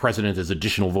benefit of the president is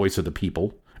additional voice of the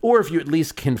people, or if you at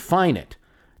least confine it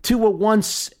to a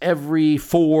once every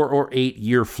 4 or 8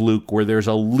 year fluke where there's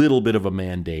a little bit of a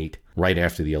mandate right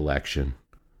after the election,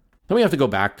 then we have to go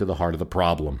back to the heart of the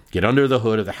problem. Get under the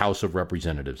hood of the House of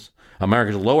Representatives,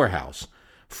 America's lower house.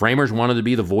 Framers wanted to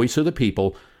be the voice of the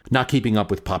people, not keeping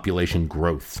up with population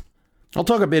growth. I'll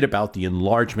talk a bit about the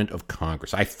enlargement of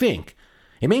Congress. I think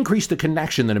it may increase the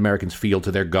connection that Americans feel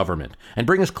to their government and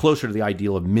bring us closer to the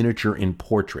ideal of miniature in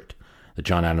portrait that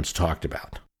John Adams talked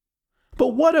about. But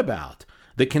what about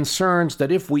the concerns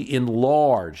that if we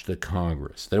enlarged the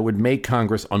Congress, that it would make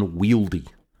Congress unwieldy,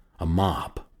 a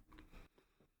mob?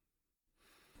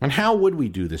 And how would we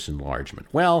do this enlargement?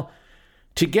 Well,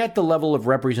 to get the level of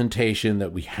representation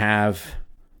that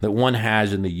one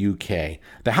has in the UK,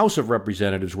 the House of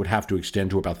Representatives would have to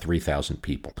extend to about 3,000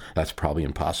 people. That's probably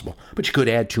impossible. But you could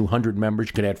add 200 members,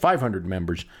 you could add 500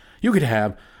 members, you could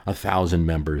have 1,000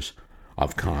 members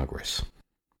of Congress.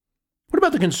 What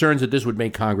about the concerns that this would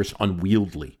make Congress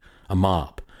unwieldy, a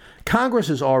mob? Congress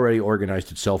has already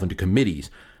organized itself into committees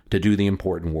to do the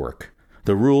important work.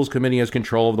 The Rules Committee has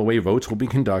control of the way votes will be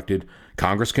conducted.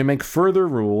 Congress can make further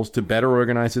rules to better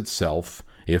organize itself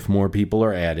if more people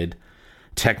are added.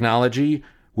 Technology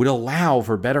would allow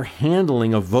for better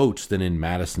handling of votes than in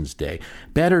Madison's day,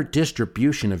 better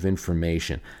distribution of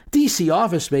information. D.C.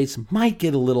 office space might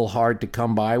get a little hard to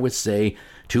come by with, say,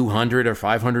 200 or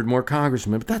 500 more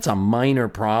congressmen, but that's a minor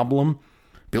problem.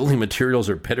 Building materials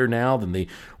are better now than they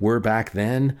were back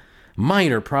then.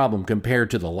 Minor problem compared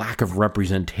to the lack of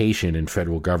representation in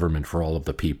federal government for all of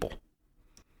the people.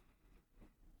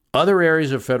 Other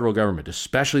areas of federal government,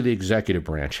 especially the executive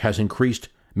branch, has increased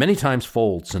many times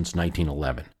fold since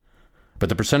 1911. But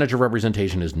the percentage of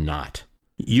representation is not.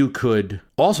 You could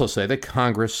also say that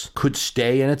Congress could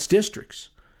stay in its districts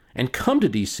and come to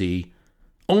D.C.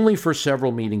 only for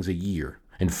several meetings a year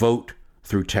and vote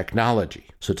through technology,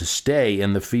 so to stay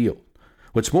in the field.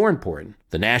 What's more important,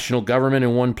 the national government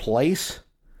in one place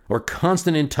or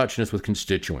constant in touchness with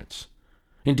constituents?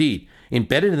 Indeed,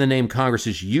 embedded in the name Congress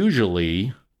is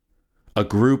usually a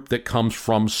group that comes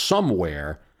from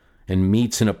somewhere and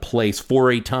meets in a place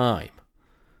for a time.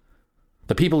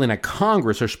 The people in a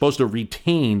Congress are supposed to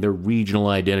retain their regional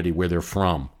identity where they're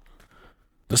from.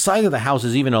 The size of the House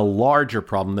is even a larger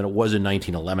problem than it was in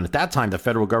 1911. At that time, the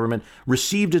federal government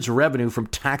received its revenue from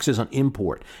taxes on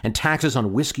import and taxes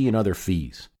on whiskey and other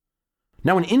fees.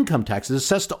 Now an income tax is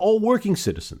assessed to all working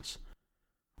citizens,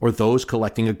 or those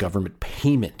collecting a government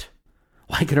payment.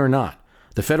 Like it or not,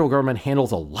 the federal government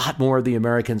handles a lot more of the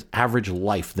Americans' average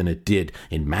life than it did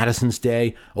in Madison's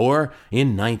day or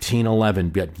in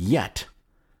 1911, but yet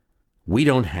we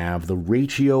don't have the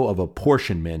ratio of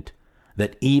apportionment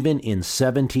that even in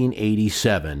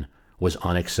 1787 was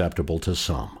unacceptable to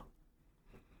some.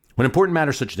 When important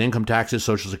matters such as income taxes,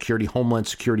 Social Security, Homeland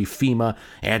Security, FEMA,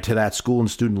 add to that school and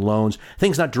student loans,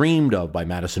 things not dreamed of by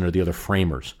Madison or the other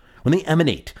framers, when they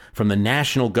emanate from the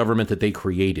national government that they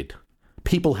created,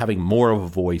 people having more of a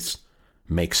voice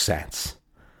makes sense.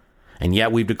 And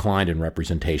yet we've declined in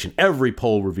representation. Every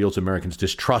poll reveals Americans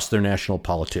distrust their national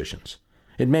politicians.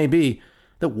 It may be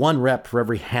that one rep for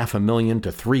every 500,000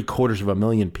 to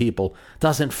 750,000 people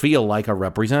doesn't feel like a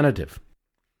representative.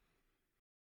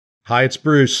 Hi, it's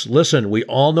Bruce. Listen, we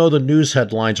all know the news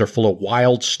headlines are full of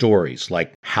wild stories,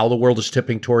 like how the world is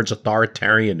tipping towards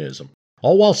authoritarianism,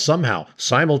 all while somehow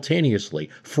simultaneously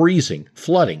freezing,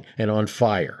 flooding, and on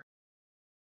fire.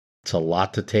 It's a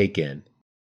lot to take in.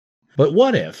 But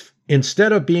what if,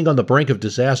 instead of being on the brink of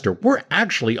disaster, we're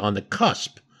actually on the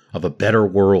cusp of a better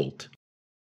world?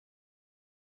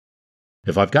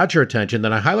 If I've got your attention,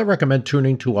 then I highly recommend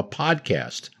tuning to a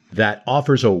podcast that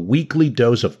offers a weekly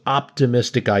dose of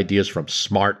optimistic ideas from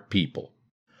smart people.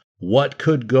 What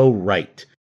Could Go Right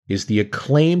is the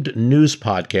acclaimed news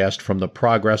podcast from the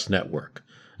Progress Network.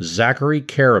 Zachary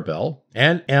Karabell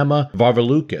and Emma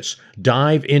Varvaloucas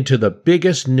dive into the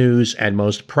biggest news and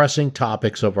most pressing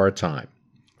topics of our time,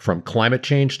 from climate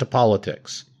change to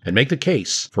politics, and make the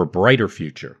case for a brighter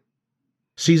future.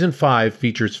 Season 5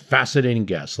 features fascinating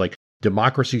guests like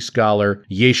democracy scholar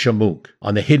Yesha Mounk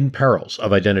on the hidden perils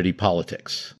of identity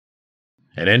politics,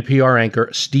 and NPR anchor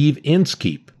Steve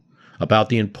Inskeep about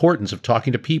the importance of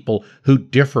talking to people who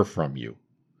differ from you,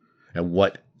 and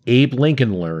what Abe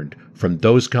Lincoln learned from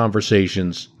those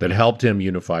conversations that helped him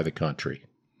unify the country.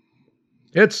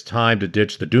 It's time to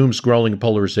ditch the doom-scrolling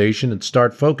polarization and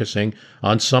start focusing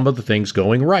on some of the things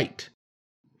going right.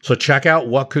 So check out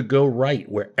What Could Go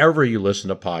Right wherever you listen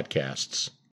to podcasts.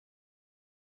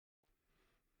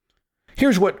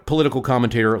 Here's what political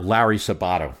commentator Larry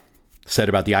Sabato said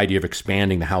about the idea of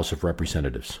expanding the House of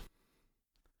Representatives.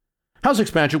 House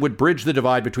expansion would bridge the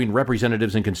divide between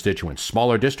representatives and constituents.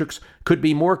 Smaller districts could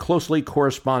be more closely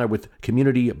corresponded with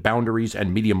community boundaries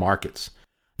and media markets.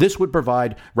 This would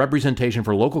provide representation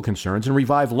for local concerns and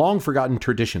revive long-forgotten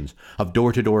traditions of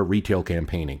door-to-door retail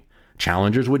campaigning.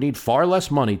 Challengers would need far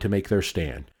less money to make their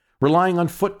stand, relying on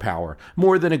foot power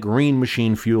more than a green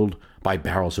machine fueled by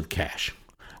barrels of cash.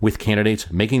 With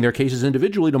candidates making their cases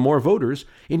individually to more voters,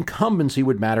 incumbency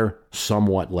would matter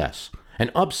somewhat less,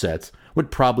 and upsets would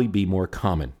probably be more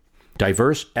common.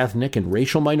 Diverse ethnic and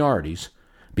racial minorities,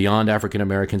 beyond African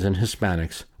Americans and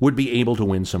Hispanics, would be able to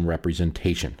win some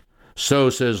representation. So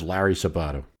says Larry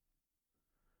Sabato.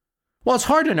 Well, it's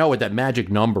hard to know what that magic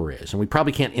number is, and we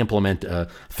probably can't implement a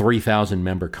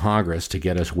 3,000-member Congress to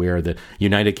get us where the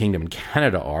United Kingdom and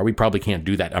Canada are. We probably can't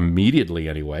do that immediately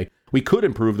anyway. We could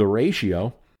improve the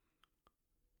ratio.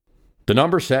 The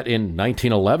number set in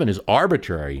 1911 is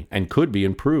arbitrary and could be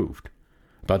improved.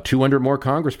 About 200 more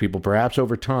congresspeople, perhaps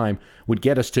over time, would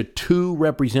get us to 2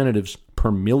 representatives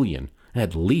per million,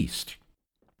 at least,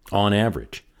 on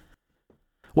average.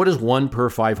 What does 1 per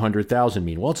 500,000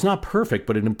 mean? Well, it's not perfect,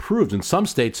 but it improves. In some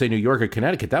states, say New York or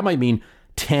Connecticut, that might mean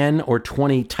 10 or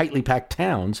 20 tightly packed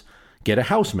towns get a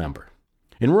House member.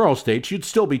 In rural states, you'd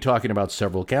still be talking about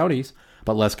several counties,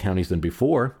 but less counties than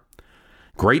before.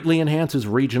 Greatly enhances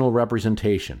regional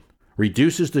representation,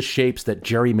 reduces the shapes that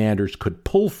gerrymanders could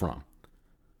pull from.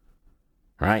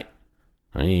 Right?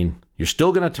 I mean, you're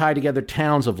still going to tie together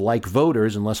towns of like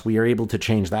voters unless we are able to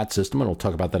change that system, and we'll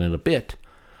talk about that in a bit.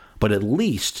 But at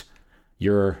least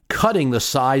you're cutting the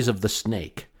size of the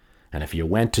snake. And if you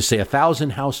went to, say,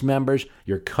 1,000 House members,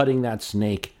 you're cutting that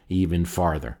snake even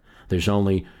farther. There's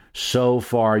only so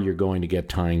far you're going to get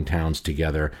tying towns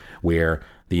together where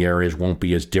the areas won't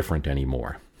be as different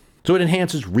anymore. So it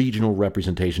enhances regional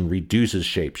representation, reduces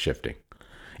shape shifting.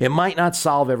 It might not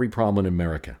solve every problem in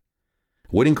America.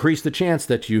 Would increase the chance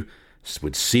that you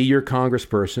would see your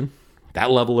congressperson,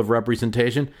 that level of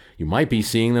representation. You might be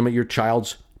seeing them at your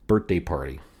child's birthday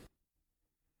party.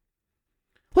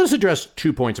 Let us address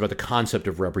 2 points about the concept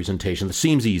of representation that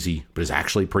seems easy, but is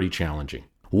actually pretty challenging.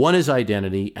 One is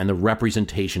identity and the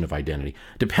representation of identity.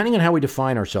 Depending on how we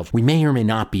define ourselves, we may or may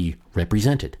not be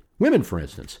represented. Women, for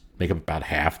instance, make up about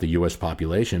half the U.S.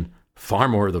 population, far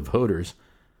more of the voters,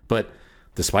 but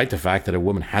despite the fact that a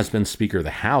woman has been Speaker of the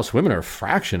House, women are a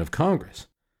fraction of Congress.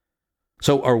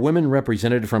 So are women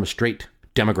represented from a straight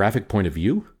demographic point of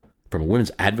view? From a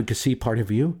women's advocacy point of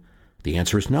view? The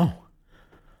answer is no.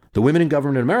 The women in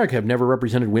government in America have never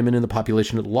represented women in the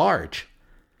population at large.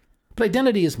 But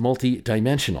identity is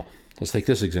multidimensional. Let's take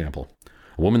this example.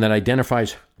 A woman that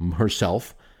identifies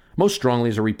herself most strongly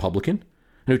as a Republican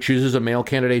and who chooses a male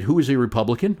candidate who is a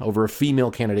Republican over a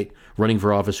female candidate running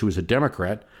for office who is a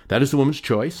Democrat, that is the woman's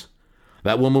choice.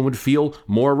 That woman would feel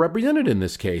more represented in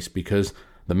this case because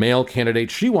the male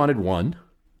candidate she wanted won,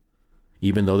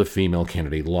 even though the female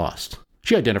candidate lost.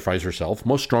 She identifies herself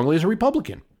most strongly as a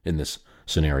Republican in this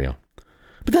scenario.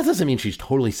 But that doesn't mean she's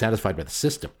totally satisfied by the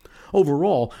system.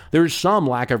 Overall, there is some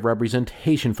lack of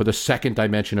representation for the second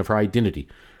dimension of her identity,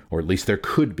 or at least there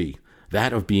could be,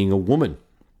 that of being a woman.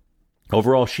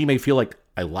 Overall, she may feel like,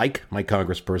 I like my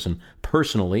congressperson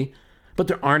personally, but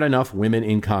there aren't enough women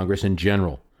in Congress in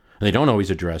general, and they don't always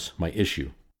address my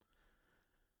issue.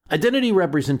 Identity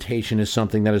representation is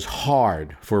something that is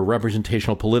hard for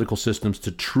representational political systems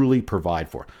to truly provide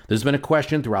for. There's been a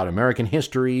question throughout American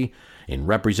history in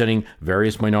representing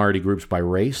various minority groups by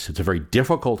race. It's a very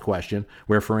difficult question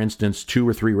where, for instance, 2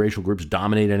 or 3 racial groups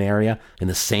dominate an area in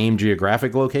the same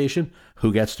geographic location.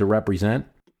 Who gets to represent?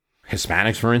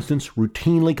 Hispanics, for instance,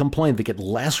 routinely complain they get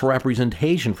less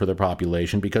representation for their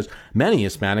population because many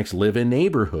Hispanics live in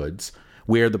neighborhoods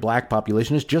where the black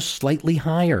population is just slightly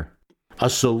higher. A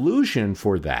solution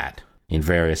for that in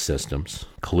various systems,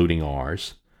 including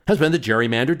ours, has been the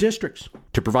gerrymandered districts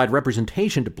to provide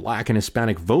representation to black and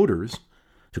Hispanic voters,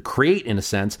 to create, in a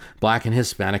sense, black and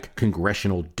Hispanic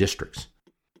congressional districts.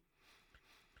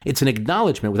 It's an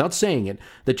acknowledgement, without saying it,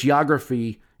 that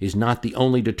geography is not the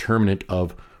only determinant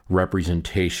of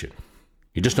representation.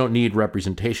 You just don't need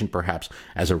representation, perhaps,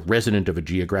 as a resident of a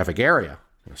geographic area.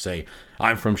 Say,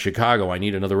 I'm from Chicago, I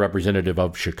need another representative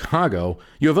of Chicago.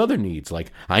 You have other needs,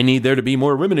 like, I need there to be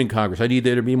more women in Congress. I need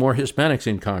there to be more Hispanics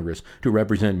in Congress to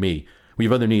represent me. We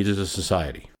have other needs as a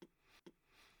society.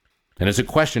 And it's a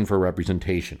question for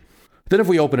representation. Then if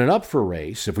we open it up for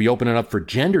race, if we open it up for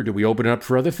gender, do we open it up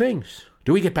for other things?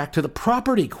 Do we get back to the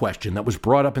property question that was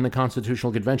brought up in the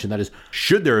Constitutional Convention? That is,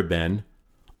 should there have been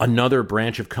another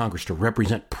branch of Congress to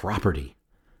represent property?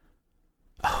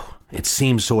 Oh, it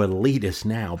seems so elitist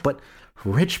now, but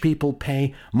rich people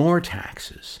pay more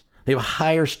taxes. They have a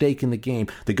higher stake in the game.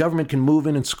 The government can move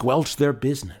in and squelch their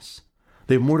business.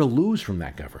 They have more to lose from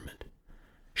that government.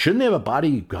 Shouldn't they have a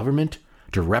body of government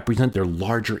to represent their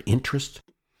larger interests?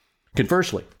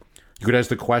 Conversely, you could ask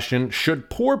the question, should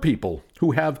poor people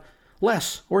who have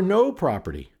less or no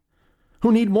property,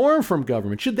 who need more from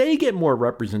government, should they get more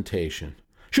representation?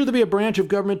 Should there be a branch of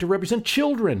government to represent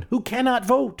children who cannot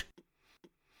vote?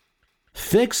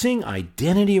 Fixing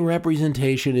identity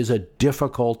representation is a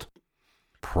difficult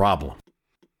problem.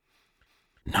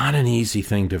 Not an easy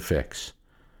thing to fix,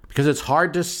 because it's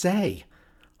hard to say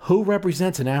who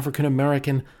represents an African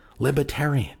American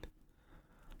libertarian.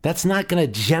 That's not going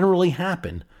to generally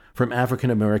happen from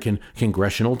African American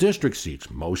congressional district seats.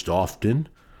 Most often,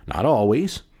 not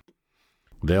always,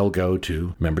 they'll go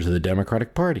to members of the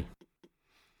Democratic Party.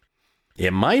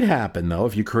 It might happen, though,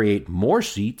 if you create more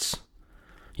seats,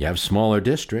 you have smaller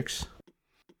districts.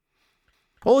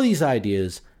 All these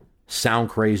ideas sound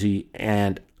crazy,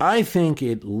 and I think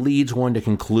it leads one to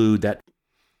conclude that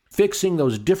fixing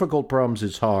those difficult problems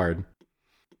is hard.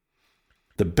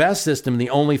 The best system, the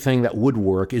only thing that would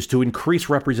work, is to increase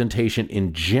representation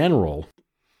in general,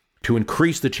 to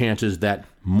increase the chances that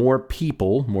more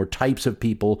people, more types of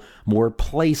people, more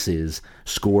places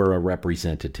score a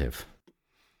representative.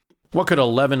 What could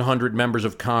 1,100 members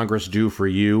of Congress do for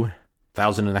you?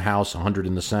 1,000 in the House, 100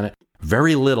 in the Senate?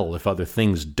 Very little if other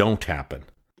things don't happen.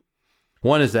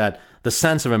 One is that the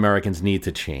sense of Americans need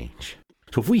to change.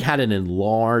 So if we had an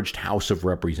enlarged House of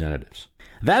Representatives,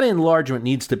 that enlargement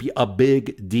needs to be a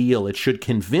big deal. It should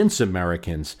convince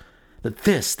Americans that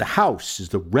this, the House, is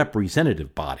the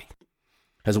representative body,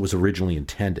 as it was originally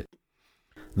intended.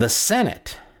 The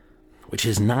Senate, which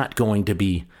is not going to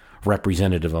be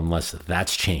representative unless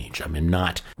that's changed. I mean,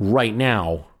 not right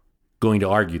now going to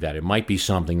argue that. It might be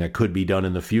something that could be done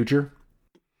in the future.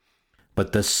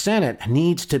 But the Senate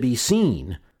needs to be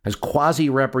seen as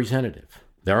quasi-representative.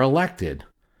 They're elected,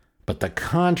 but the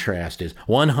contrast is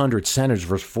 100 senators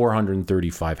versus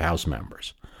 435 House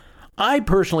members. I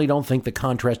personally don't think the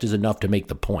contrast is enough to make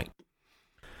the point.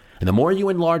 And the more you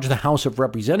enlarge the House of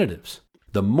Representatives,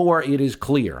 the more it is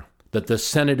clear that the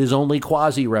Senate is only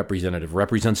quasi-representative,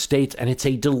 represents states, and it's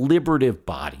a deliberative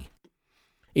body.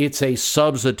 It's a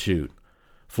substitute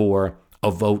for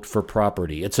a vote for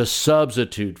property. It's a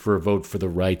substitute for a vote for the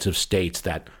rights of states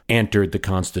that entered the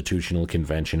Constitutional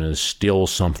Convention and is still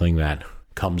something that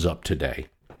comes up today.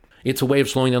 It's a way of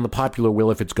slowing down the popular will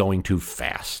if it's going too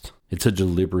fast. It's a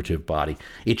deliberative body.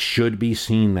 It should be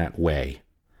seen that way.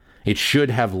 It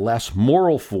should have less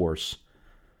moral force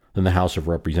than the House of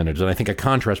Representatives. And I think a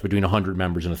contrast between 100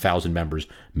 members and 1,000 members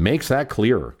makes that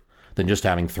clearer than just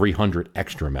having 300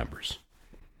 extra members.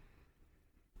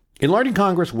 Enlarging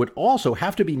Congress would also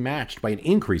have to be matched by an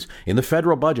increase in the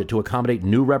federal budget to accommodate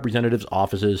new representatives,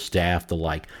 offices, staff, the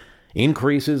like.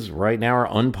 Increases right now are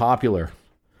unpopular,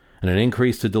 and an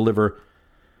increase to deliver,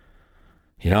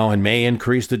 and may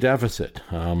increase the deficit.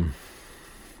 No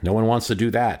one wants to do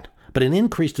that. But an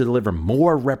increase to deliver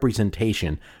more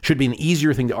representation should be an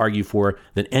easier thing to argue for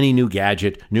than any new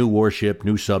gadget, new warship,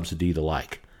 new subsidy, the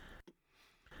like.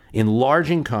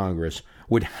 Enlarging Congress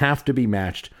would have to be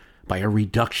matched by a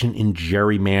reduction in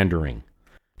gerrymandering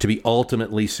to be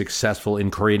ultimately successful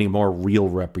in creating more real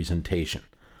representation.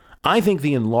 I think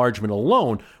the enlargement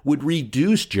alone would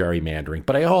reduce gerrymandering,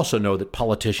 but I also know that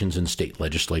politicians in state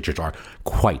legislatures are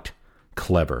quite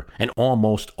clever and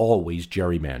almost always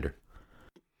gerrymander.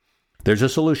 There's a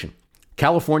solution.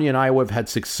 California and Iowa have had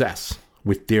success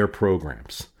with their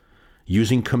programs,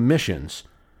 using commissions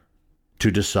to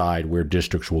decide where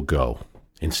districts will go.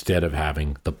 instead of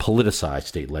having the politicized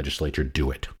state legislature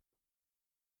do it.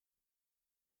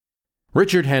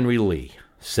 Richard Henry Lee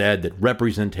said that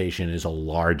representation is a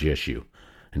large issue,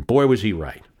 and boy was he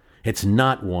right. It's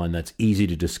not one that's easy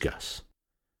to discuss.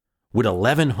 Would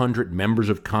 1,100 members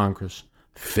of Congress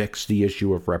fix the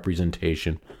issue of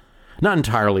representation? Not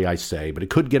entirely, I say, but it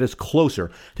could get us closer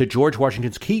to George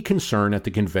Washington's key concern at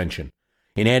the convention,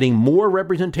 in adding more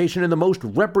representation in the most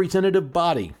representative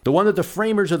body, the one that the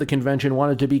framers of the convention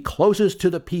wanted to be closest to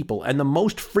the people and the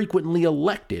most frequently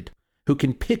elected, who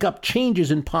can pick up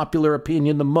changes in popular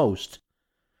opinion the most.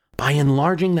 By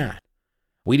enlarging that,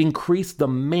 we'd increase the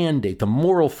mandate, the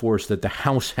moral force that the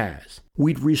House has.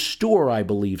 We'd restore, I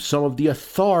believe, some of the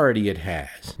authority it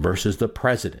has versus the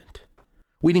president.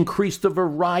 We'd increase the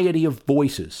variety of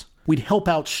voices. We'd help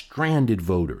out stranded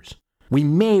voters. We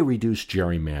may reduce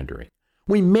gerrymandering.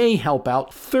 We may help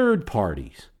out third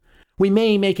parties. We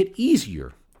may make it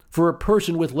easier for a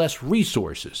person with less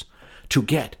resources to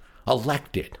get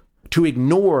elected, to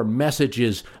ignore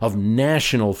messages of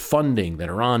national funding that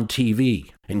are on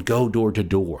TV and go door to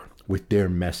door with their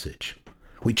message.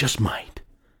 We just might.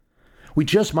 We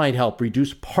just might help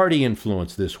reduce party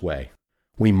influence this way.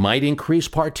 We might increase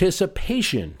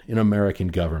participation in American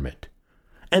government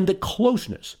and the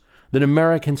closeness that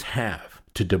Americans have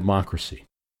to democracy.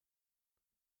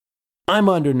 I'm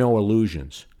under no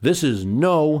illusions. This is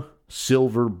no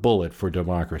silver bullet for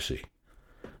democracy,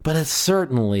 but it's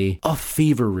certainly a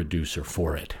fever reducer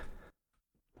for it.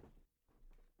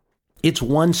 It's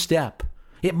one step.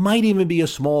 It might even be a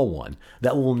small one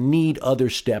that will need other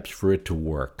steps for it to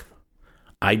work.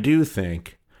 I do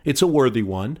think it's a worthy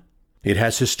one. It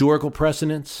has historical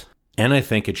precedence, and I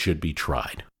think it should be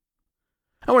tried.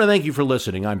 I want to thank you for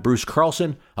listening. I'm Bruce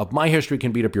Carlson of My History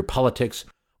Can Beat Up Your Politics.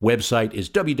 Website is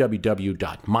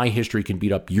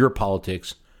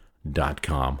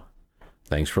www.myhistorycanbeatupyourpolitics.com.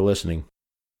 Thanks for listening.